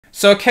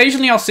So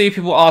occasionally I'll see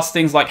people ask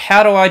things like,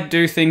 how do I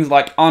do things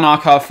like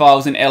unarchive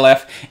files in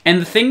LF?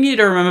 And the thing you need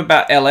to remember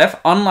about LF,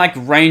 unlike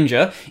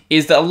Ranger,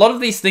 is that a lot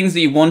of these things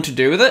that you want to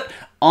do with it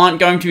aren't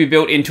going to be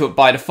built into it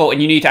by default,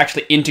 and you need to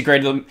actually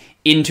integrate them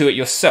into it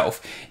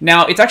yourself.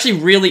 Now, it's actually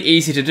really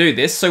easy to do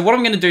this, so what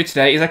I'm going to do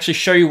today is actually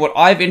show you what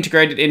I've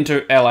integrated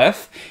into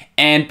LF,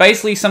 and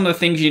basically some of the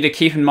things you need to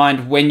keep in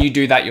mind when you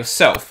do that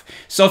yourself.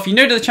 So if you're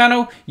new to the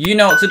channel, you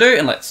know what to do,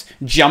 and let's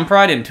jump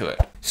right into it.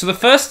 So the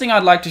first thing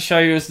I'd like to show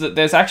you is that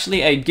there's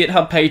actually a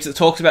GitHub page that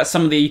talks about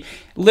some of the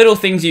little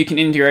things you can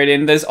integrate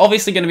in. There's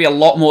obviously going to be a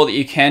lot more that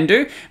you can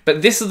do,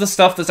 but this is the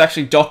stuff that's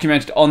actually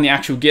documented on the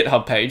actual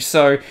GitHub page.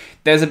 So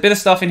there's a bit of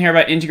stuff in here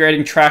about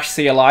integrating trash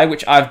CLI,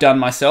 which I've done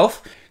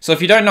myself. So if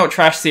you don't know what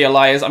trash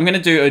CLI is, I'm going to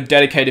do a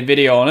dedicated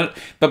video on it,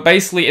 but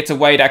basically it's a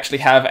way to actually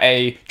have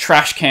a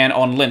trash can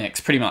on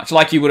Linux, pretty much,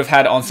 like you would have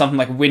had on something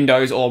like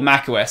Windows or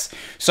macOS,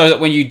 so that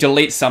when you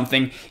delete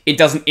something, it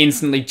doesn't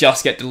instantly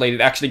just get deleted,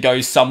 it actually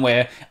goes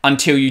somewhere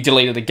until you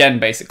delete it again,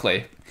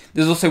 basically.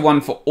 There's also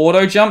one for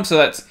auto jump, so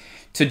that's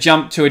to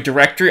jump to a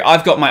directory.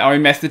 I've got my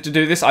own method to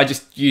do this, I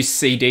just use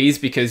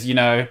CDs because, you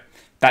know,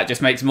 that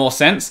just makes more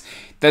sense.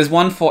 There's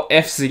one for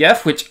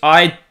FZF, which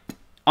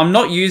I'm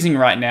not using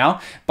right now,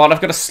 but I've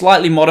got a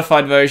slightly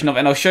modified version of it,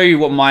 and I'll show you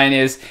what mine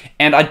is,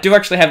 and I do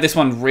actually have this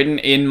one written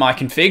in my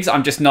configs,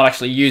 I'm just not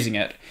actually using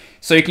it.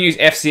 So you can use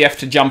FZF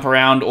to jump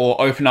around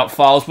or open up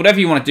files, whatever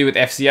you want to do with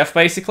FZF,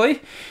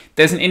 basically.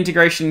 There's an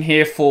integration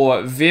here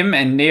for Vim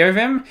and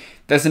NeoVim.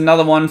 There's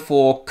another one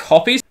for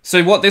copies.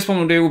 So what this one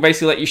will do will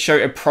basically let you show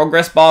a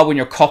progress bar when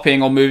you're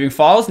copying or moving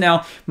files.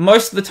 Now,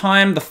 most of the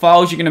time, the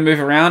files you're going to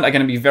move around are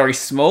going to be very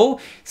small,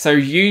 so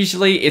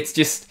usually it's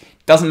just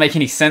doesn't make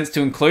any sense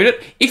to include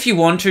it. If you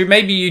want to,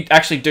 maybe you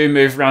actually do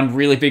move around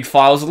really big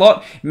files a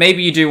lot,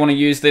 maybe you do want to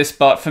use this,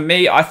 but for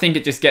me, I think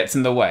it just gets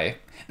in the way.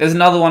 There's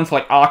another one for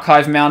like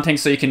archive mounting,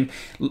 so you can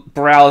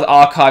browse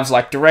archives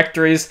like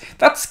directories.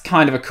 That's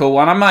kind of a cool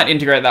one. I might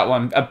integrate that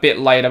one a bit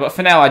later, but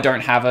for now I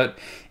don't have it.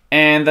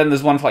 And then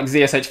there's one for like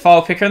ZSH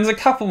file picker, and there's a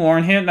couple more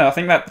in here. No, I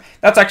think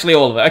that's actually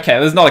all of it. Okay,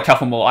 there's not a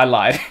couple more, I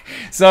lied.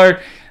 So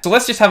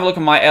let's just have a look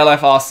at my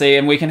LFRC,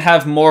 and we can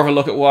have more of a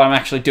look at what I'm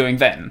actually doing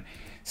then.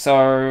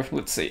 So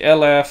let's see,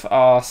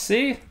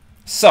 LFRC.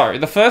 So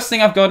the first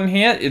thing I've got in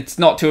here, it's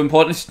not too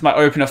important, it's just my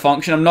opener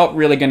function. I'm not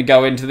really going to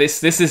go into this.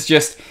 This is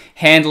just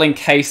handling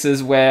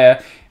cases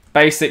where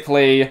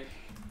basically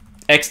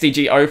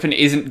XDG open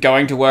isn't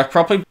going to work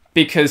properly,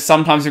 because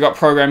sometimes we've got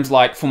programs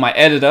like for my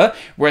editor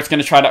where it's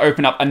going to try to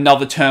open up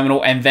another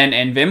terminal and then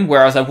nvim,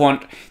 whereas I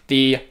want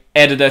the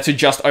editor to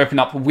just open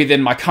up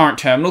within my current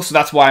terminal, so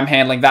that's why I'm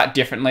handling that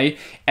differently.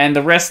 And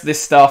the rest of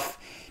this stuff,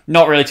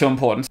 not really too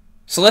important.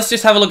 So let's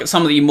just have a look at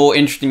some of the more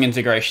interesting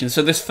integrations.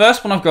 So this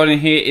first one I've got in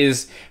here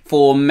is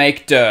for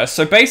make dir.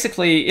 So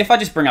basically, if I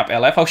just bring up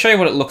LF, I'll show you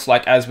what it looks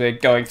like as we're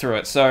going through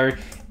it. So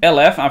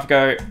LF, I've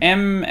go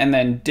M and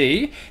then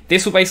D.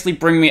 This will basically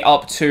bring me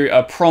up to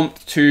a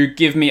prompt to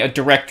give me a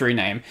directory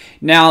name.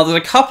 Now, there's a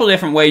couple of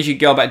different ways you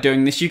go about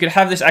doing this. You could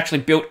have this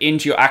actually built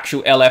into your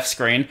actual LF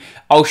screen.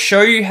 I'll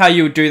show you how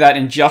you would do that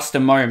in just a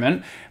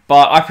moment,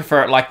 but I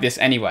prefer it like this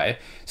anyway.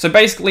 So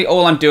basically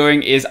all I'm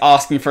doing is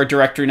asking for a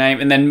directory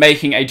name and then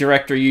making a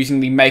directory using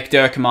the make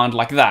dir command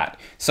like that.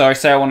 So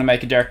say I want to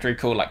make a directory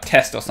called like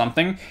test or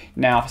something.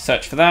 Now if I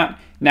search for that,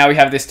 now we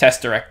have this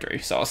test directory.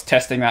 So I was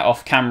testing that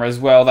off camera as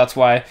well, that's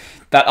why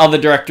that other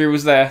directory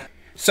was there.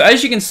 So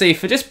as you can see,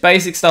 for just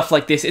basic stuff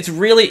like this, it's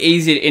really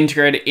easy to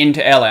integrate it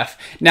into LF.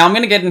 Now I'm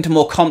going to get into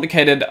more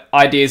complicated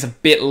ideas a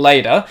bit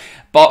later,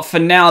 but for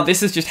now,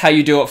 this is just how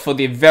you do it for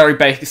the very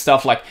basic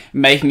stuff like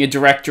making a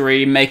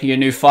directory, making a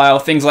new file,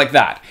 things like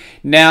that.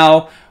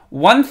 Now,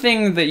 one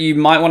thing that you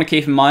might want to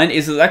keep in mind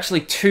is there's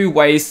actually two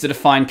ways to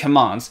define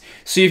commands.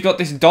 So you've got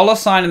this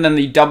 $ and then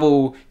the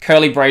double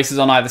curly braces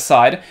on either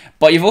side,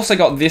 but you've also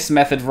got this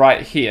method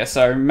right here.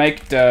 So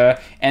make dir,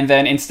 and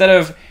then instead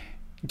of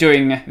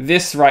doing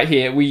this right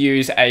here, we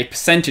use a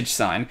percentage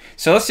sign.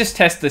 So let's just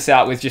test this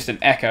out with just an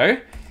echo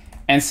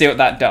and see what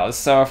that does.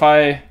 So if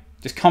I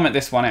just comment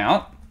this one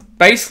out,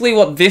 basically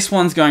what this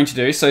one's going to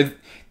do, so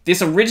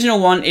this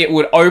original one, it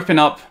would open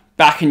up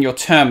back in your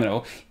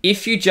terminal.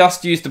 If you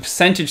just use the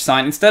percentage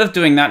sign, instead of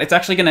doing that, it's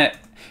actually going to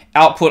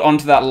output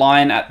onto that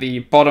line at the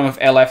bottom of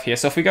LF here.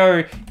 So if we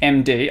go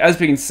MD, as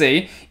we can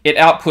see, it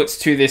outputs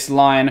to this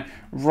line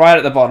right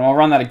at the bottom. I'll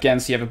run that again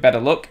so you have a better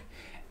look.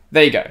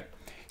 There you go.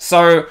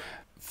 So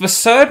for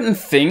certain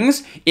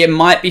things, it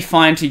might be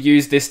fine to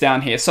use this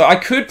down here. So I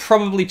could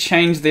probably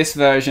change this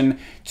version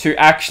to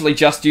actually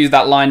just use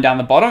that line down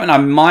the bottom, and I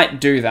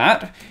might do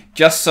that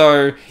just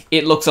so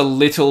it looks a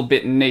little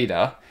bit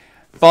neater.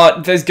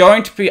 But there's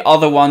going to be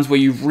other ones where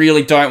you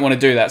really don't want to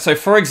do that. So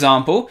for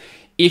example,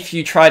 if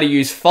you try to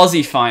use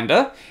Fuzzy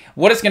Finder,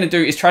 what it's going to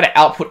do is try to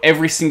output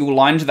every single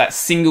line to that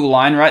single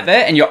line right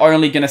there, and you're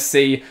only going to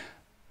see,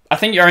 I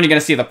think you're only going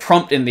to see the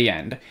prompt in the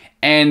end.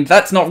 And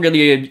that's not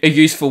really a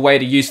useful way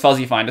to use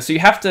Fuzzy Finder. So you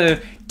have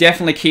to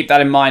definitely keep that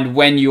in mind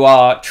when you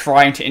are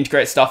trying to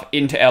integrate stuff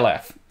into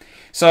LF.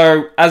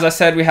 So as I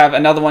said, we have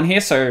another one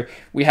here. So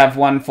we have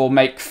one for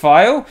make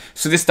file.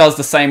 So this does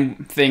the same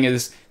thing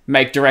as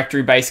make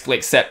directory basically,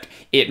 except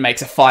it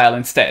makes a file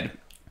instead.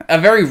 A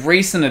very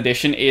recent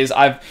addition is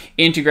I've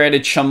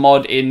integrated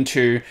chmod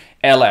into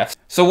LF.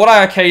 So what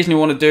I occasionally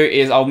want to do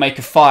is I'll make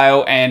a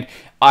file and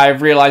I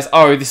realize,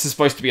 oh, this is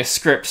supposed to be a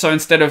script. So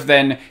instead of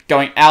then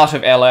going out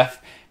of LF,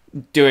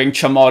 doing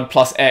chmod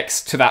plus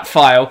X to that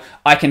file,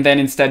 I can then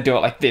instead do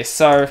it like this.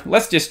 So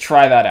let's just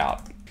try that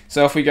out.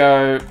 So if we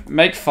go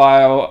make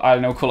file, I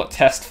don't know, we'll call it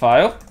test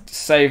file.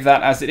 Save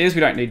that as it is,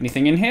 we don't need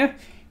anything in here.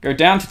 Go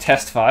down to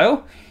test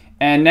file.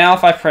 And now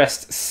if I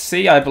press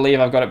C, I believe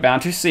I've got it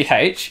bound to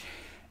CH,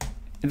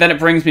 then it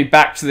brings me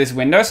back to this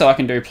window, so I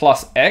can do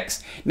plus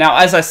X. Now,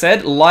 as I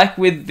said, like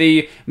with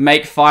the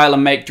make file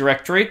and make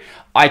directory,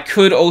 I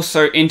could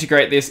also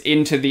integrate this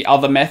into the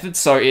other method,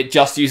 so it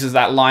just uses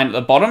that line at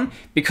the bottom.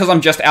 Because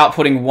I'm just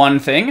outputting one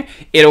thing,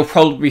 it'll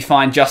probably be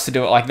fine just to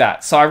do it like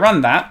that. So I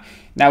run that.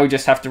 Now we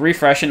just have to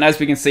refresh, and as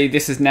we can see,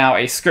 this is now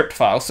a script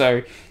file.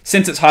 So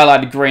since it's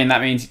highlighted green, that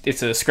means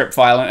it's a script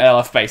file in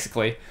LF,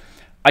 basically.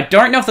 I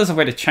don't know if there's a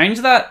way to change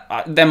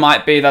that. There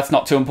might be, that's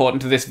not too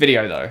important to this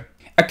video though.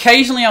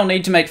 Occasionally I'll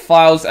need to make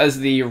files as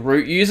the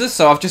root user,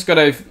 so I've just got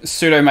a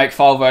sudo make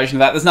file version of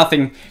that. There's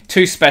nothing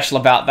too special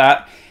about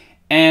that.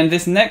 And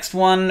this next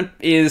one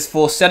is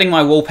for setting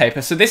my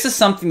wallpaper. So this is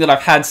something that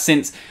I've had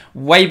since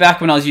way back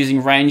when I was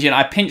using Range, and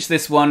I pinched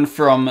this one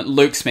from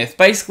Luke Smith.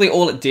 Basically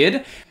all it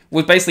did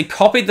was basically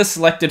copied the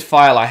selected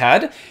file I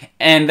had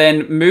and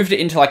then moved it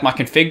into like my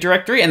config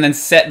directory and then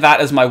set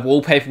that as my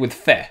wallpaper with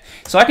feh.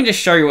 So I can just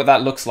show you what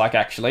that looks like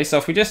actually. So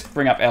if we just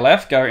bring up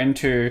LF, go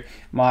into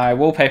my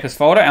wallpapers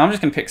folder, and I'm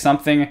just gonna pick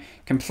something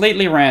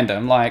completely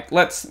random, like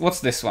what's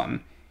this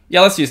one?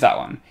 Yeah, let's use that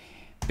one.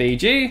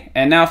 BG,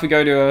 and now if we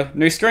go to a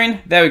new screen,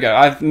 there we go,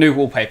 I have new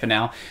wallpaper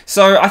now.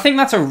 So I think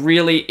that's a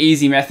really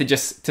easy method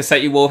just to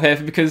set your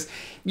wallpaper, because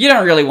you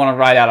don't really want to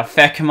write out a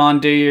feh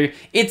command, do you?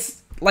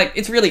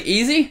 It's really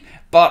easy,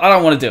 but I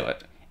don't want to do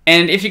it.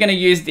 And if you're going to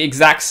use the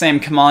exact same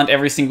command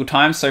every single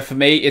time, so for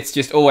me, it's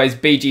just always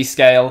BG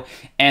scale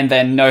and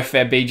then no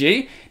feh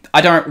BG,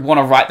 I don't want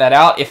to write that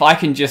out. If I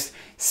can just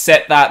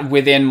set that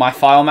within my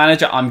file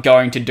manager, I'm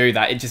going to do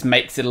that. It just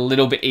makes it a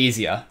little bit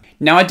easier.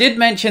 Now, I did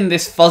mention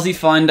this fuzzy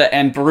finder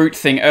and brute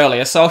thing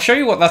earlier, so I'll show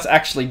you what that's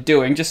actually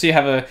doing, just so you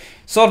have a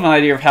sort of an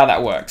idea of how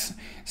that works.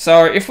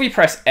 So if we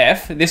press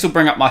F, this will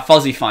bring up my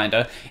fuzzy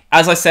finder.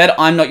 As I said,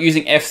 I'm not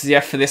using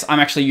FZF for this, I'm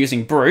actually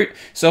using brute.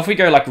 So if we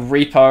go like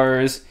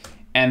repos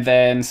and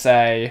then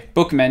say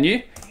book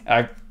menu,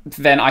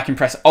 then I can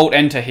press Alt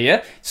Enter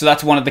here. So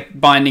that's one of the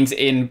bindings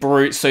in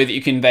brute, so that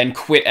you can then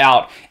quit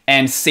out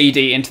and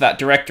CD into that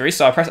directory.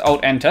 So I press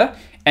Alt Enter,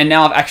 and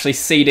now I've actually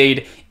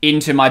CD'd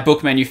into my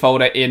book menu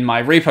folder in my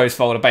repos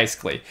folder,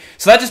 basically.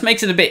 So that just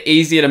makes it a bit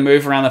easier to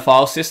move around the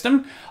file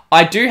system.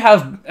 I do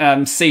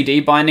have CD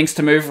bindings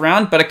to move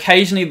around, but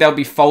occasionally there'll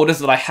be folders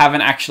that I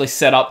haven't actually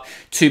set up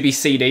to be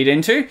CD'd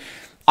into.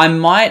 I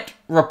might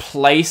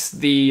replace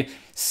the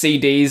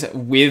CDs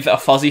with a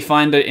fuzzy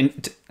finder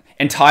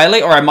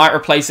entirely, or I might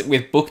replace it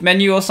with book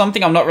menu or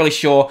something. I'm not really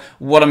sure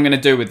what I'm going to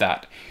do with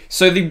that.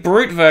 So the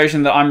brute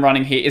version that I'm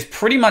running here is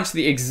pretty much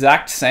the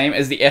exact same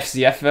as the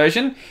FZF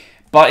version,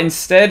 but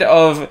instead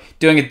of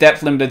doing a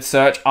depth limited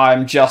search,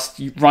 I'm just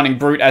running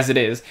brute as it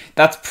is.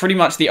 That's pretty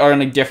much the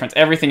only difference.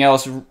 Everything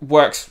else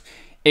works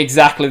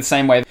exactly the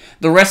same way.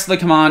 The rest of the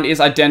command is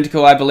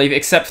identical, I believe,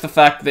 except for the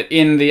fact that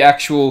in the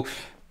actual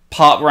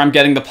part where I'm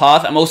getting the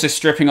path, I'm also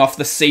stripping off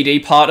the CD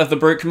part of the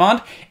brute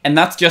command, and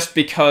that's just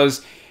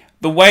because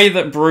the way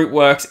that brute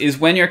works is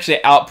when you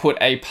actually output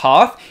a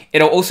path,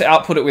 it'll also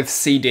output it with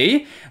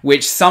CD,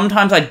 which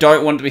sometimes I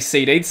don't want it to be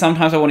CD'd,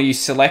 sometimes I want to use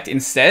select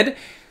instead.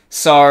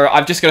 So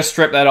I've just got to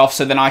strip that off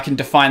so then I can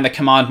define the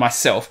command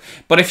myself.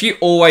 But if you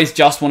always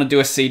just want to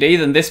do a CD,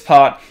 then this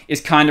part is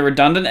kind of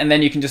redundant, and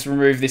then you can just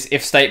remove this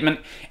if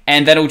statement,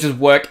 and then it'll just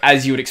work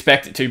as you would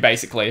expect it to,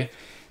 basically.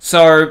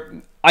 So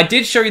I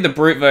did show you the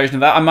brute version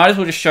of that. I might as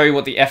well just show you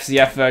what the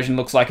FZF version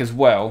looks like as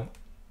well.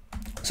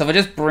 So if I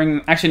just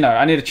bring, actually no,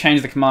 I need to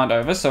change the command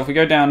over. So if we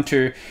go down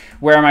to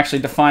where I'm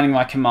actually defining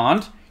my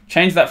command,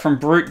 change that from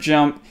brute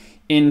jump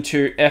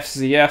into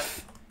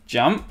FZF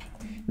jump.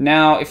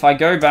 Now, if I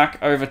go back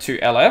over to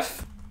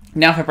LF,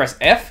 now if I press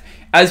F,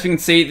 as we can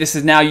see, this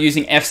is now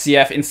using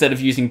FZF instead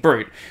of using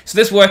brute. So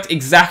this worked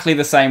exactly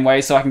the same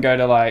way, so I can go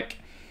to like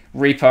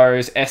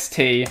repos,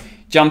 ST,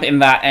 jump in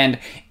that, and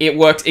it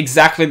works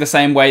exactly the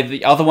same way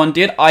the other one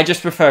did. I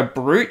just prefer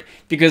brute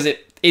because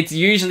it's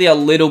usually a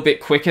little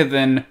bit quicker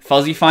than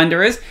fuzzy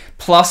finder is,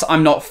 plus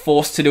I'm not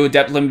forced to do a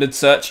depth limited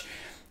search.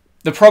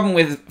 The problem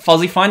with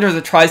fuzzy finder is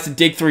it tries to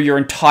dig through your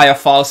entire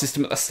file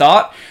system at the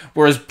start,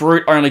 whereas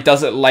brute only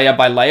does it layer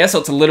by layer, so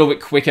it's a little bit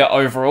quicker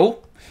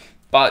overall.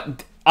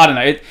 But I don't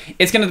know,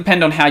 it's going to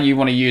depend on how you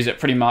want to use it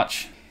pretty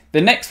much. The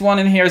next one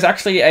in here is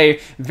actually a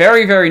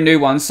very, very new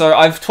one. So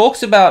I've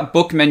talked about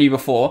book menu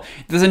before.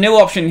 There's a new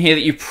option here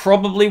that you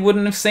probably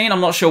wouldn't have seen.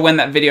 I'm not sure when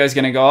that video is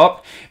going to go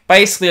up.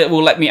 Basically, it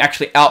will let me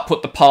actually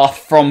output the path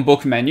from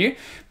book menu.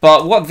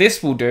 But what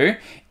this will do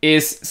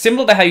is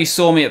similar to how you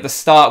saw me at the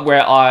start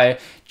where I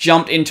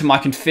jumped into my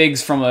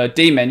configs from a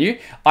D menu,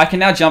 I can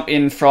now jump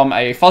in from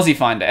a fuzzy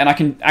finder, and I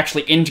can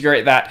actually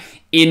integrate that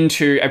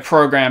into a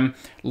program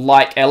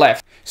like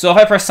LF. So if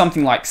I press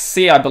something like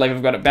C, I believe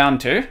I've got it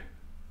bound to.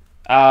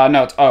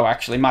 No, it's O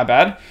actually, my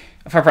bad.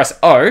 If I press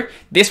O,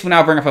 this will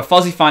now bring up a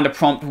fuzzy finder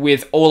prompt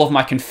with all of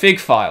my config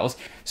files.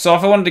 So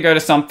if I wanted to go to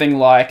something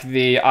like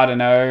the, I don't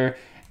know,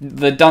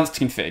 the dunst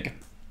config,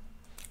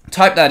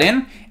 type that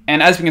in,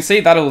 and as we can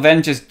see, that'll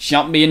then just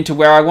jump me into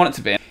where I want it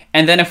to be.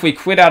 And then if we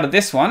quit out of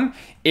this one,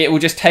 it will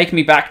just take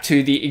me back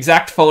to the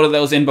exact folder that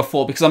was in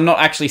before, because I'm not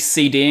actually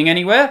CDing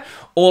anywhere.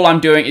 All I'm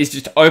doing is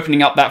just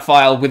opening up that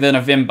file within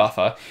a Vim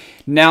buffer.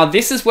 Now,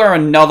 this is where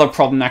another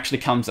problem actually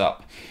comes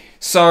up.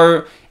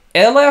 So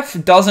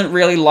LF doesn't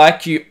really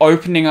like you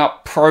opening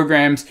up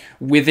programs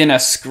within a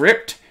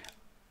script.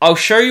 I'll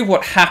show you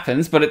what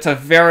happens, but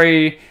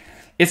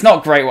it's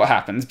not great what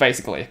happens,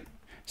 basically.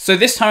 So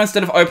this time,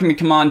 instead of opening a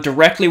command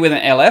directly with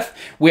an LF,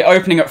 we're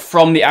opening it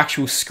from the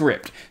actual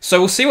script. So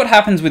we'll see what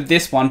happens with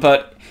this one,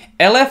 but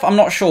LF, I'm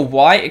not sure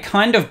why, it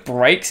kind of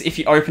breaks if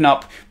you open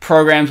up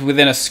programs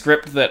within a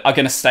script that are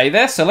going to stay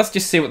there. So let's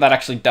just see what that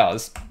actually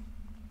does.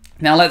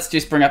 Now let's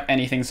just bring up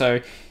anything.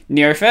 So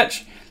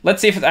NeoFetch,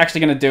 let's see if it's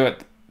actually going to do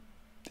it.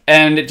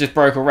 And it just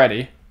broke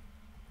already.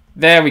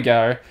 There we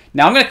go.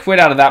 Now I'm going to quit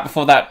out of that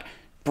before that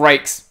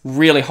breaks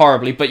really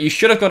horribly, but you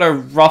should have got a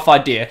rough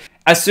idea.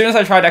 As soon as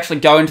I tried to actually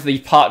go into the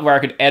part where I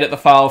could edit the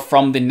file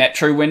from the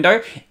Netro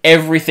window,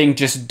 everything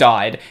just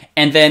died.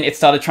 And then it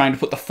started trying to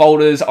put the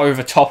folders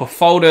over top of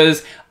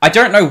folders. I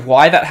don't know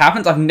why that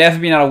happens. I've never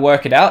been able to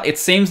work it out. It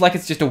seems like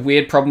it's just a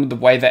weird problem with the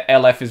way that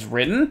LF is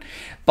written.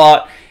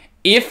 But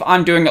if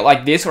I'm doing it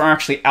like this, or I'm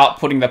actually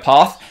outputting the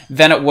path,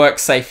 then it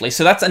works safely.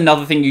 So that's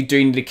another thing you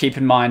do need to keep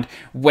in mind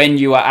when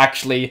you are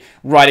actually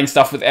writing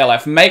stuff with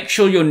LF. Make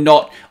sure you're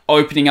not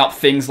opening up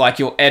things like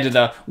your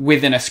editor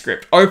within a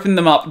script. Open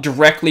them up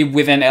directly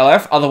within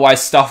LF,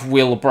 otherwise stuff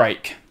will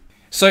break.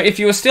 So if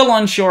you are still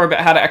unsure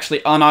about how to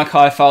actually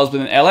unarchive files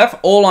within LF,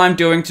 all I'm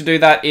doing to do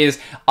that is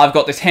I've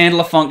got this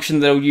handler function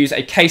that will use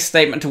a case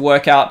statement to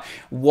work out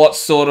what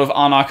sort of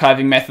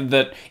unarchiving method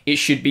that it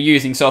should be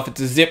using. So if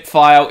it's a zip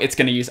file, it's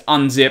going to use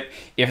unzip.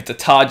 If it's a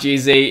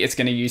tar.gz, it's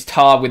going to use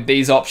tar with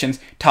these options,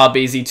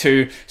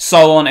 tar.bz2,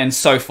 so on and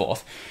so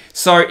forth.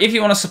 So if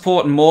you want to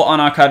support more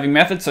unarchiving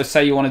methods, so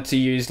say you wanted to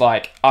use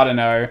like, I don't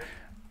know,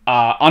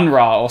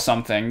 unrar or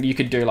something, you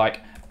could do like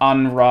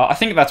unrar. I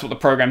think that's what the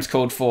program's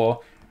called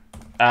for.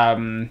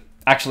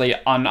 Actually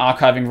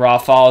unarchiving RAR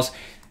files.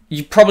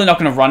 You're probably not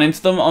going to run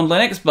into them on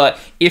Linux, but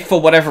if for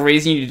whatever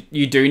reason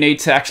you do need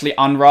to actually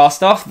unrar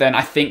stuff, then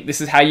I think this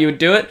is how you would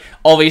do it.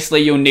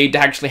 Obviously, you'll need to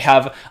actually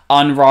have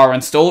unrar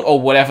installed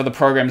or whatever the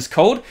program is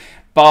called,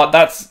 but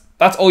that's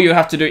all you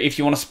have to do if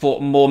you want to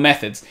support more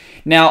methods.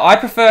 Now, I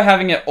prefer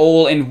having it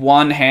all in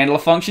one handler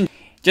function,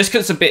 just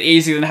because it's a bit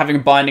easier than having a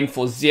binding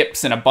for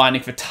zips and a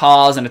binding for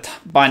tars and a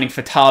binding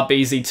for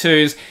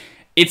tar.bz2s.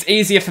 It's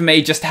easier for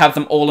me just to have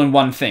them all in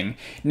one thing.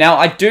 Now,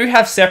 I do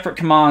have separate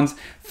commands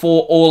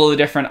for all of the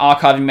different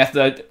archiving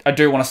methods I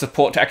do want to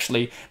support to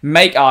actually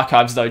make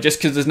archives, though, just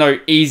because there's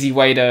no easy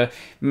way to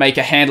make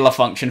a handler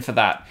function for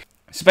that.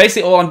 So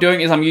basically all I'm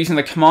doing is I'm using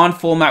the command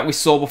format we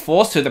saw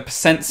before, so the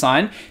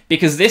 %,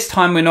 because this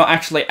time we're not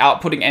actually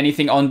outputting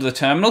anything onto the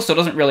terminal, so it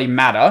doesn't really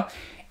matter.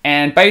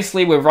 And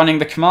basically we're running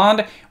the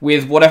command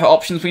with whatever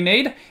options we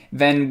need,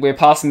 then we're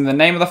passing the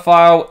name of the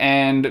file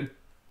and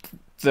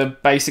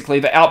basically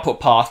the output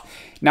path.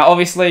 Now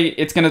obviously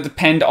it's going to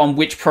depend on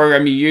which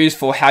program you use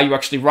for how you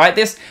actually write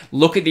this.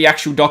 Look at the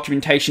actual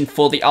documentation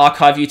for the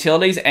archive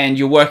utilities and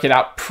you'll work it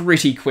out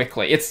pretty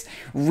quickly. It's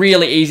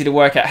really easy to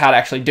work out how to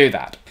actually do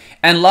that.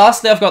 And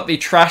lastly, I've got the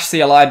trash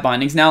CLI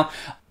bindings. Now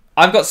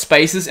I've got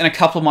spaces in a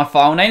couple of my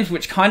file names,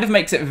 which kind of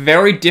makes it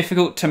very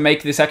difficult to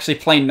make this actually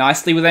play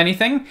nicely with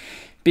anything.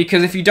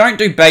 Because if you don't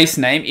do base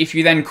name, if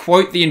you then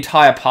quote the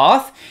entire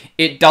path,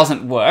 it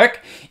doesn't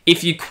work.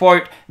 If you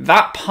quote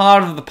that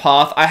part of the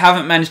path, I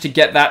haven't managed to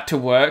get that to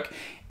work.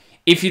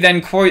 If you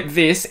then quote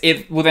this,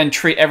 it will then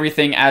treat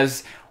everything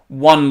as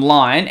one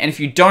line, and if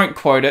you don't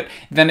quote it,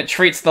 then it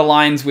treats the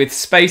lines with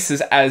spaces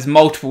as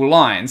multiple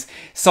lines.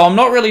 So I'm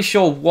not really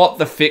sure what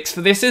the fix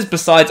for this is,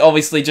 besides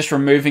obviously just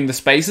removing the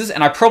spaces,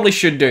 and I probably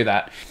should do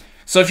that.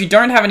 So if you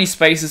don't have any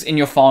spaces in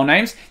your file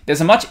names, there's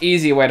a much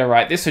easier way to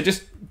write this, so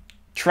just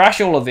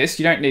trash all of this.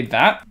 You don't need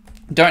that.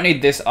 Don't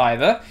need this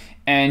either.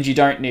 And you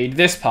don't need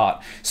this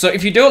part. So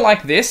if you do it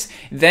like this,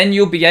 then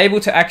you'll be able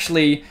to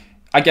actually,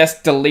 I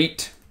guess,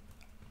 delete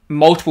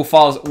multiple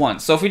files at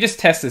once. So if we just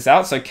test this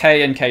out, so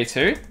K and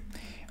K2,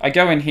 I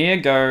go in here,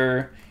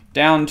 go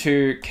down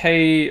to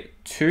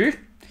K2.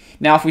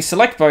 Now if we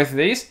select both of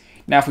these,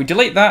 now if we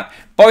delete that,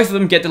 both of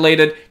them get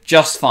deleted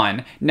just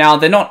fine. Now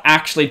they're not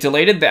actually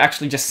deleted, they're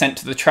actually just sent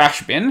to the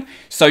trash bin,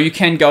 so you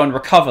can go and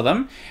recover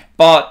them.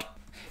 But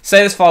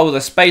say this file with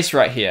a space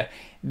right here.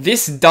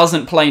 This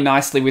doesn't play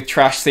nicely with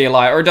trash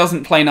CLI, or it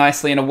doesn't play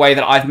nicely in a way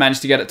that I've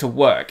managed to get it to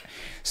work.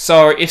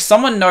 So if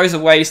someone knows a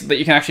way so that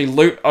you can actually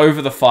loop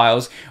over the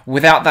files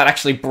without that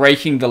actually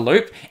breaking the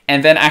loop,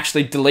 and then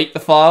actually delete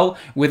the file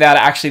without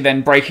actually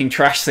then breaking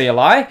trash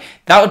CLI,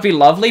 that would be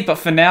lovely, but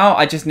for now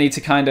I just need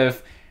to kind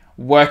of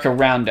work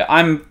around it.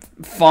 I'm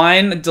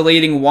fine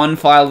deleting one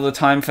file at a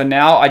time for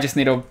now, I just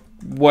need to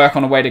work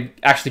on a way to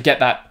actually get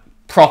that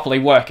properly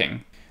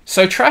working.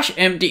 So trash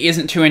empty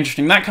isn't too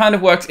interesting. That kind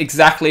of works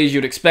exactly as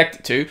you'd expect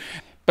it to.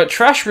 But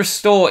trash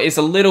restore is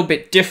a little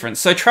bit different.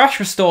 So trash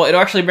restore, it'll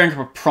actually bring up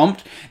a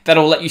prompt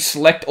that'll let you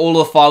select all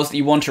of the files that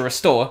you want to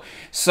restore.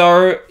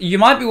 So you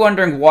might be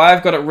wondering why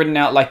I've got it written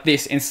out like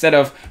this instead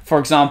of, for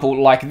example,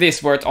 like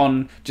this, where it's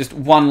on just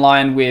one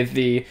line with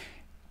the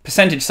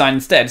percentage sign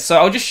instead. So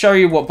I'll just show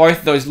you what both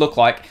of those look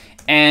like,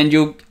 and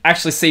you'll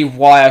actually see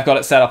why I've got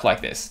it set up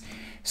like this.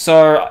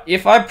 So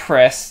if I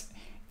press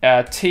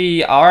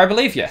TR, I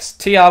believe, yes,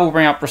 TR will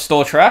bring up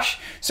restore trash.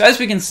 So as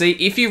we can see,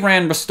 if you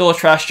ran restore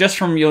trash just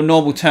from your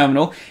normal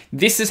terminal,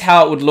 this is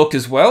how it would look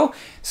as well.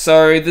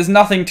 So there's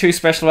nothing too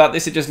special about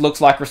this, it just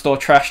looks like restore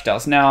trash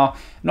does. Now, I'm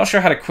not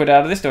sure how to quit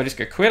out of this. Do I just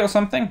go quit or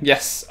something?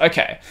 Yes,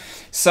 okay.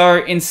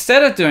 So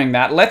instead of doing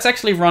that, let's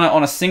actually run it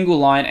on a single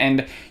line,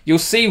 and you'll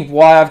see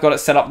why I've got it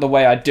set up the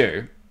way I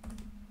do.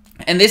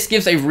 And this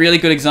gives a really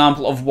good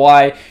example of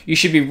why you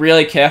should be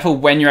really careful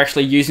when you're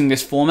actually using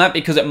this format,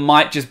 because it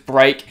might just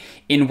break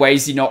in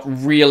ways you're not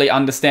really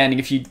understanding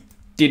if you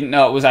didn't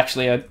know it was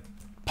actually a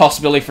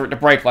possibility for it to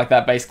break like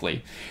that,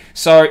 basically.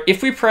 So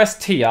if we press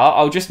TR,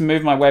 I'll just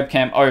move my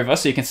webcam over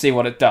so you can see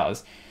what it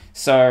does.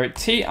 So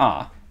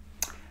TR.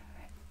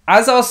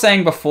 As I was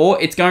saying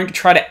before, it's going to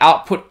try to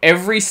output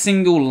every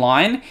single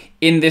line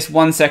in this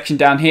one section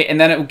down here, and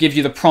then it will give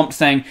you the prompt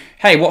saying,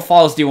 hey, what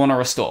files do you want to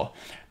restore?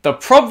 The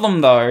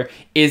problem, though,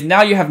 is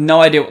now you have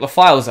no idea what the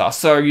files are,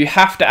 so you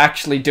have to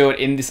actually do it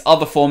in this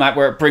other format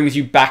where it brings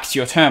you back to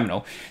your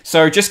terminal.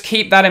 So just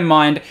keep that in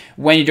mind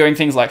when you're doing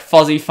things like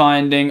fuzzy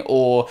finding,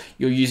 or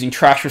you're using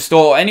trash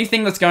restore, or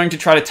anything that's going to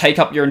try to take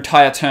up your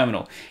entire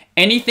terminal.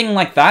 Anything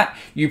like that,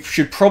 you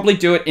should probably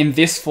do it in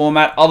this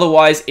format,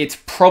 otherwise it's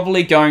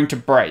probably going to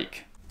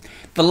break.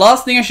 The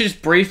last thing I should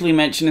just briefly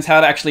mention is how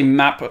to actually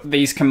map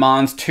these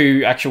commands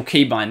to actual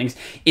key bindings.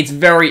 It's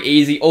very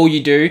easy. All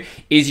you do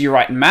is you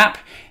write map,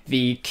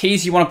 the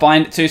keys you want to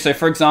bind it to. So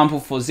for example,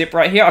 for zip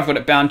right here, I've got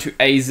it bound to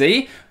AZ,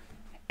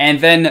 and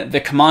then the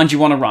command you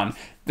want to run.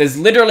 There's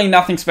literally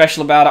nothing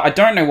special about it. I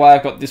don't know why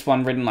I've got this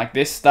one written like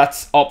this.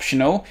 That's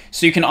optional.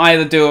 So you can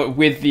either do it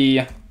with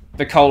the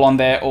colon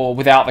there or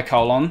without the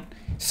colon.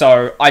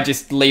 So I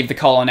just leave the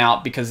colon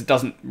out because it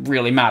doesn't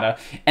really matter.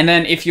 And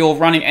then if you're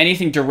running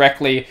anything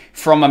directly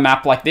from a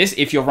map like this,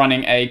 if you're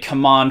running a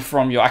command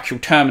from your actual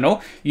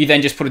terminal, you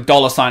then just put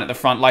a $sign at the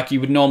front like you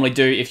would normally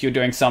do if you're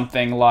doing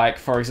something like,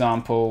 for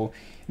example,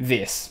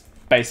 this,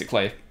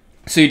 basically.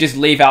 So you just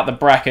leave out the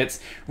brackets,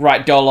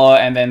 write $,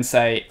 and then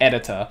say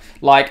editor,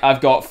 like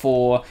I've got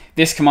for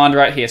this command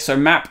right here. So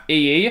map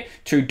EE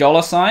to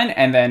 $,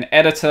 and then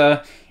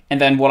editor,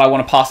 and then what I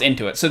want to pass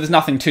into it. So there's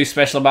nothing too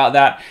special about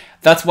that.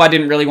 That's why I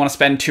didn't really want to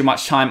spend too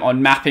much time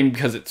on mapping,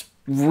 because it's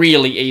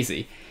really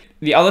easy.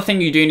 The other thing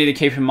you do need to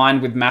keep in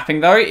mind with mapping,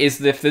 though, is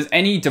that if there's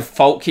any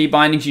default key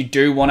bindings you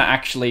do want to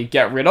actually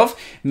get rid of,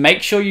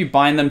 make sure you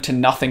bind them to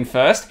nothing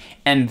first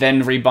and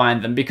then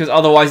rebind them, because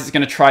otherwise it's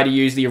going to try to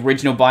use the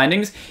original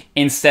bindings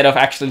instead of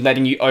actually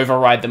letting you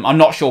override them. I'm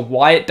not sure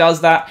why it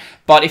does that,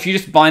 but if you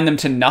just bind them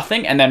to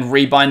nothing and then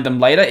rebind them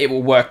later, it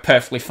will work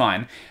perfectly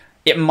fine.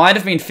 It might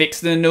have been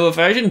fixed in a newer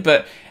version,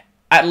 but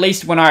at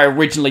least when I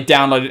originally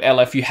downloaded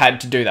LF, you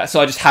had to do that.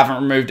 So I just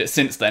haven't removed it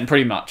since then,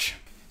 pretty much.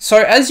 So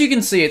as you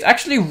can see, it's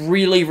actually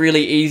really,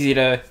 really easy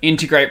to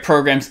integrate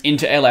programs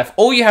into LF.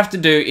 All you have to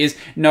do is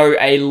know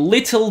a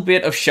little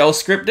bit of shell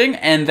scripting,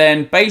 and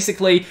then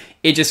basically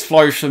it just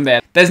flows from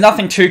there. There's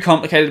nothing too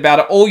complicated about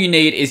it. All you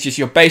need is just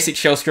your basic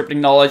shell scripting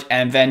knowledge,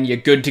 and then you're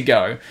good to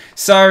go.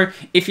 So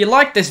if you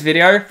liked this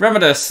video, remember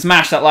to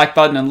smash that like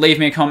button and leave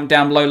me a comment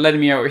down below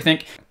letting me know what you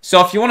think. So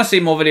if you want to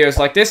see more videos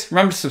like this,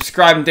 remember to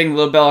subscribe and ding the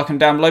little bell icon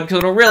down below, because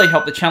it'll really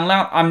help the channel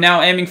out. I'm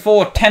now aiming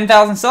for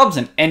 10,000 subs,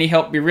 and any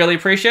help would be really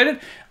appreciated.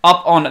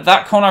 Up on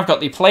that corner, I've got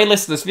the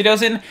playlist this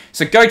video's in,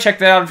 so go check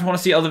that out if you want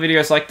to see other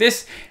videos like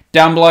this.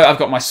 Down below, I've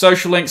got my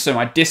social links, so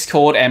my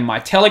Discord and my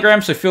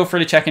Telegram, so feel free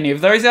to check any of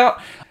those out.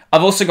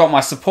 I've also got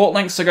my support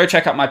links, so go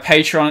check out my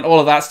Patreon and all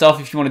of that stuff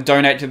if you want to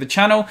donate to the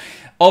channel.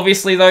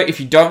 Obviously, though, if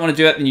you don't want to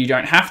do it, then you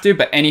don't have to,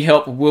 but any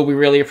help will be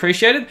really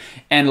appreciated.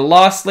 And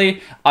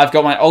lastly, I've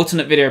got my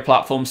alternate video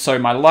platform, so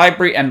my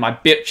library and my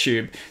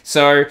BitTube.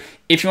 So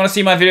if you want to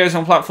see my videos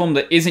on a platform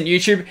that isn't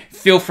YouTube,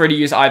 feel free to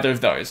use either of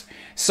those.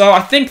 So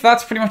I think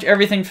that's pretty much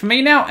everything for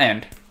me now,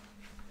 and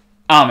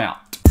I'm out.